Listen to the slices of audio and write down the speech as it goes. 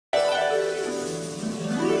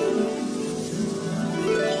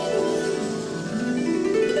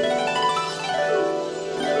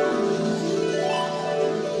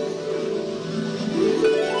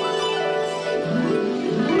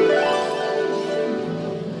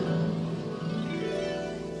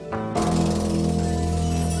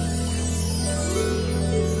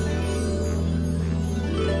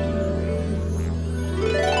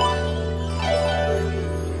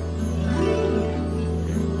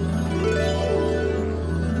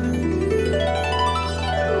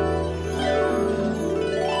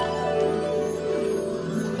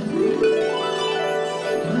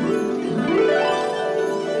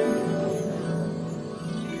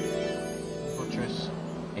mattress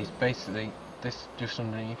is basically this just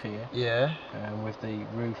underneath here. Yeah. With the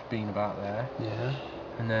roof being about there. Yeah.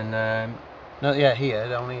 And then no, yeah, here,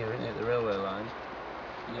 down here, isn't it? The railway line.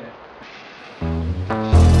 yeah.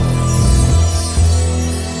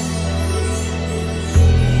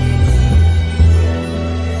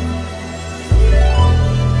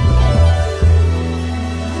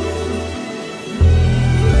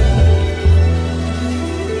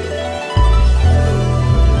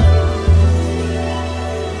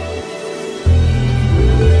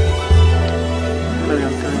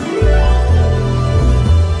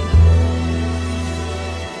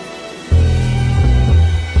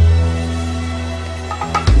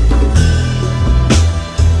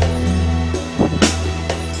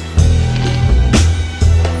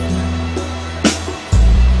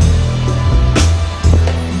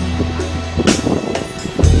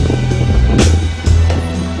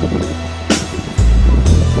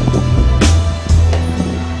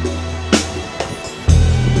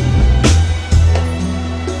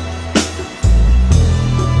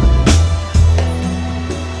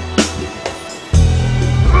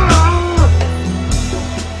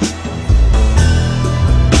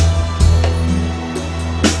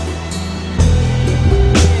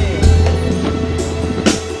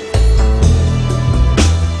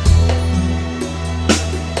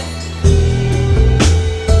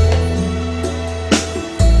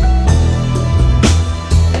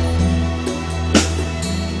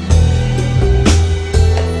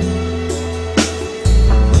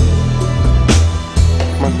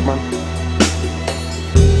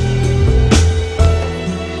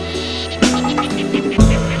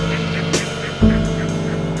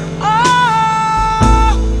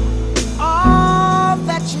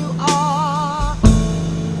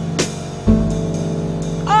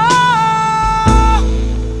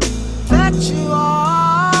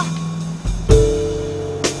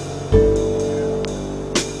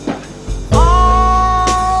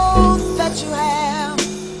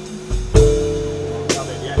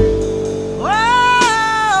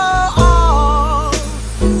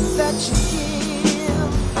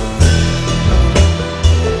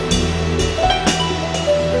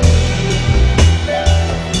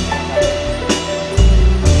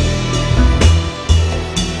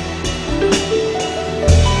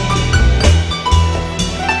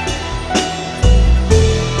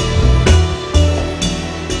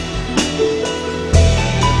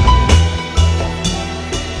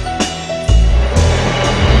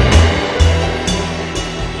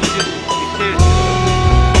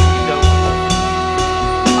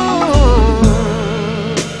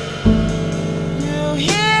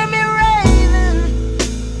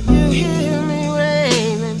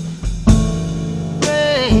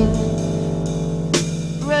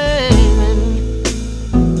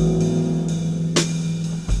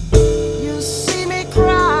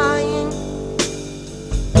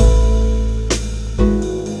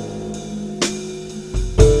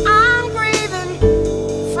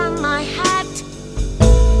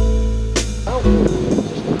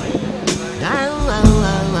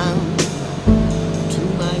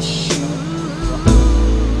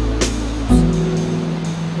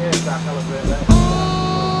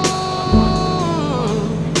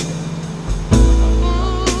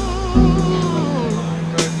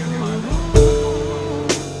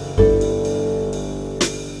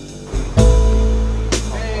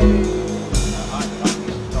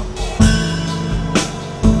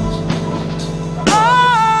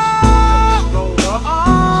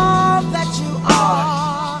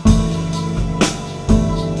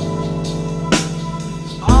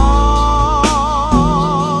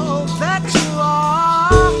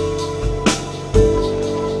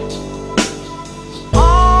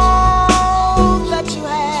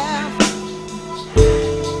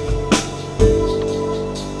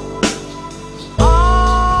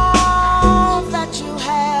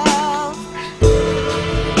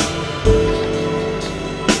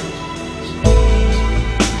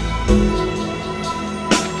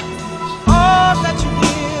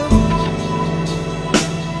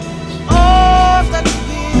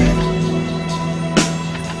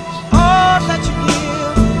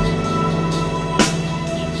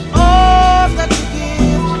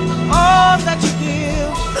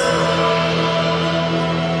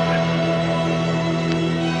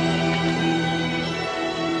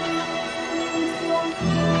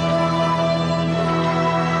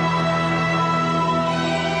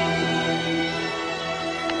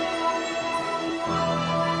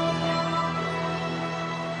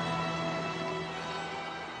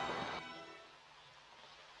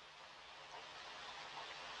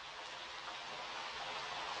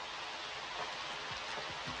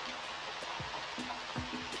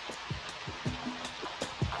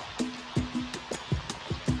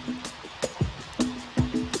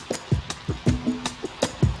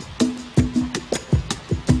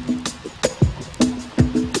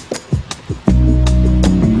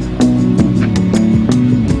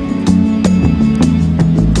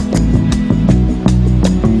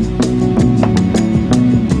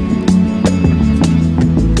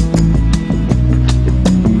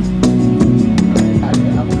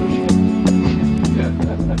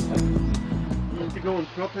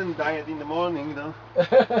 tired in the morning though. So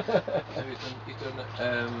he's done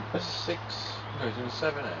a 6, no, he's done a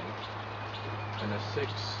 7A and a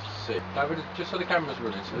 6C. David, just so the camera's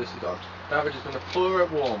running, so this is on. David has done a 4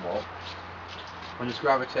 at warm up and just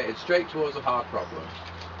gravitated straight towards the hard problem,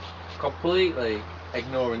 completely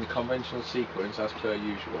ignoring the conventional sequence as per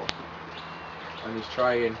usual. And he's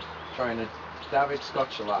trying a David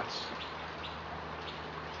Scotch-Lass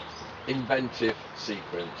inventive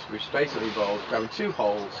sequence, which basically involves grabbing 2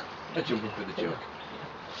 holes and jumping for the jug.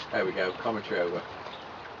 There we go, commentary over.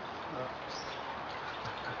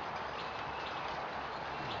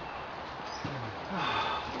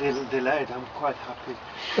 Delayed, I'm quite happy.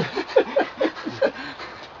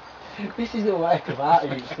 This is a work of art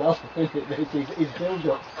in itself, isn't it? This is his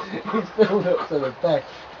build-ups. His build-ups are the best.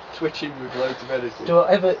 Twitching with loads of energy. Don't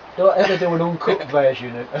ever do an uncut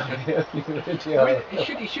version of your video. I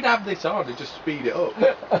mean, he should have this on and just speed it up.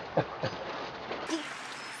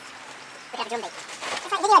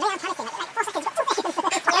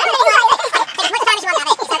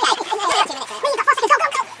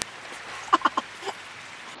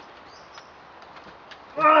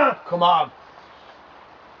 Come on.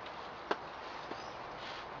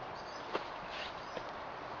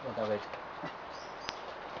 Come on, David.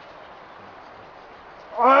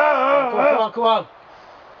 Come on.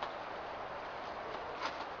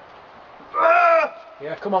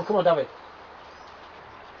 Yeah, come on, David.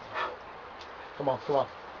 Come on,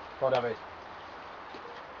 David.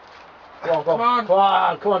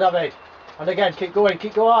 Come on, David. And again, keep going,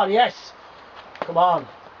 yes. Come on.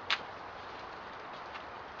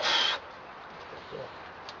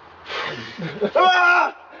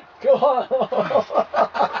 Come on.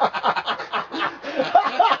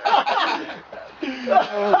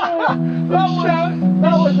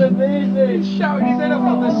 That was amazing. Shouting his head up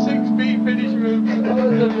on the 6B finish move. That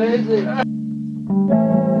was amazing.